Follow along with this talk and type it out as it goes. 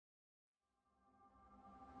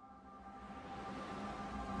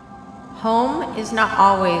Home is not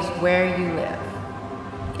always where you live.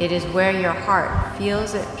 It is where your heart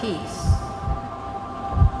feels at peace.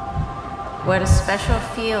 What a special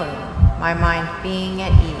feeling, my mind being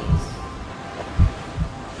at ease.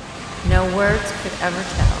 No words could ever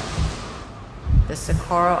tell the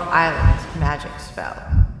Socorro Island's magic spell.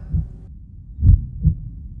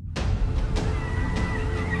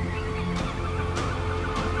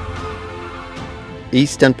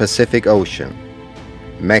 Eastern Pacific Ocean,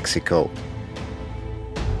 Mexico.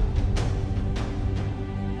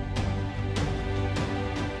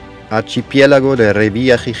 Archipiélago de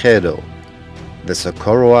Revillagigedo, the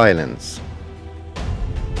Socorro Islands.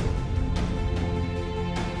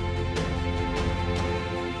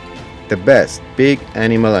 The best big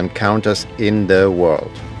animal encounters in the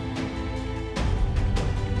world.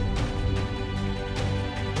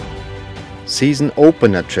 Season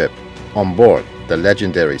opener trip on board the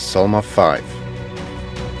legendary Solmarv 5.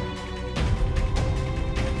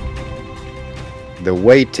 The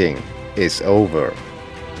waiting is over.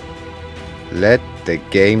 Let the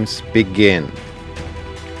games begin.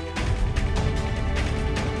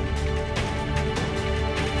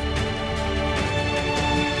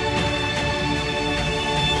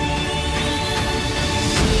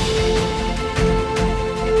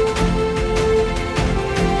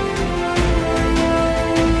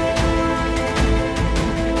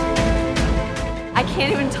 I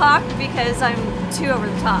can't even talk because I'm too over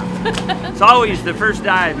the top. It's always the first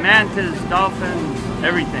dive, mantas, dolphins,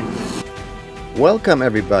 everything. Welcome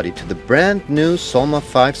everybody to the brand new Solmarv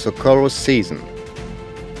 5 Socorro season.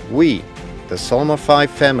 We, the Solmarv 5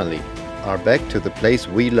 family, are back to the place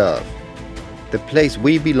we love. The place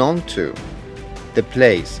we belong to. The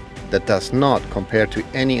place that does not compare to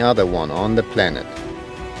any other one on the planet.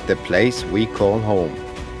 The place we call home.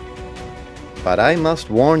 But I must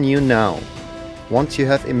warn you now. Once you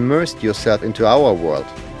have immersed yourself into our world,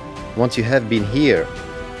 once you have been here,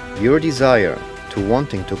 your desire to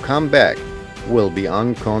wanting to come back will be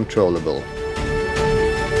uncontrollable.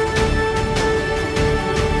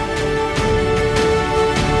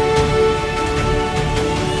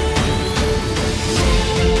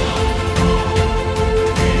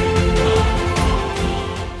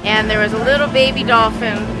 And there was a little baby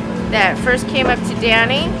dolphin that first came up to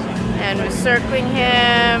Danny and was circling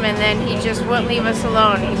him, and then he just wouldn't leave us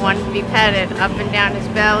alone. He wanted to be petted up and down his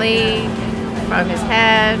belly, from his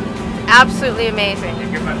head. Absolutely amazing.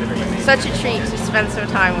 Such a treat to spend some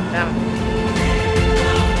time with them.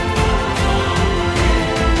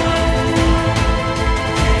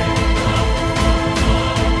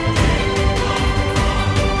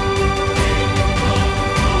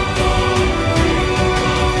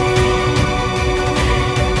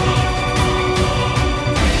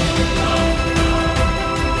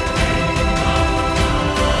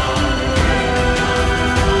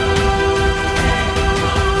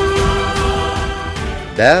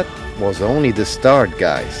 That was only the start,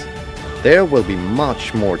 guys. There will be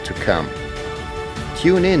much more to come.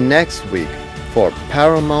 Tune in next week for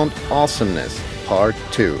Paramount Awesomeness Part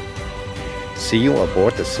 2. See you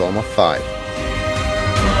aboard the Solmarv 5.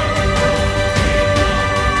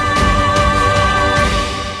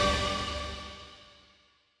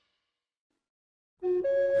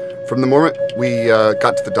 From the moment we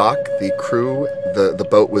got to the dock, the crew, the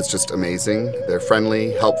boat was just amazing. They're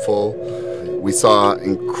friendly, helpful. We saw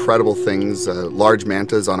incredible things, large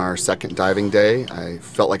mantas on our second diving day. I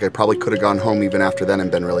felt like I probably could have gone home even after then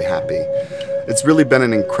and been really happy. It's really been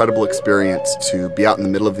an incredible experience to be out in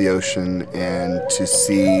the middle of the ocean and to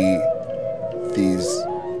see these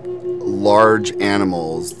large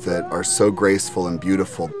animals that are so graceful and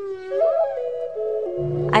beautiful.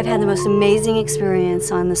 I've had the most amazing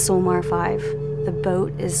experience on the Solmarv 5. The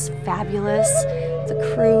boat is fabulous. The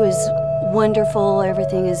crew is wonderful.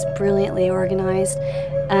 Everything is brilliantly organized.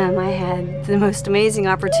 I had the most amazing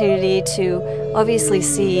opportunity to obviously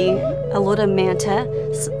see a lot of manta,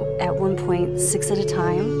 at one point 6 at a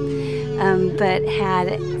time, but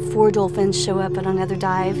had 4 dolphins show up at another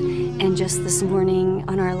dive, and just this morning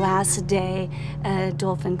on our last day, a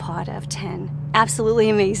dolphin pod of 10. Absolutely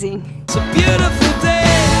amazing. It's a beautiful day.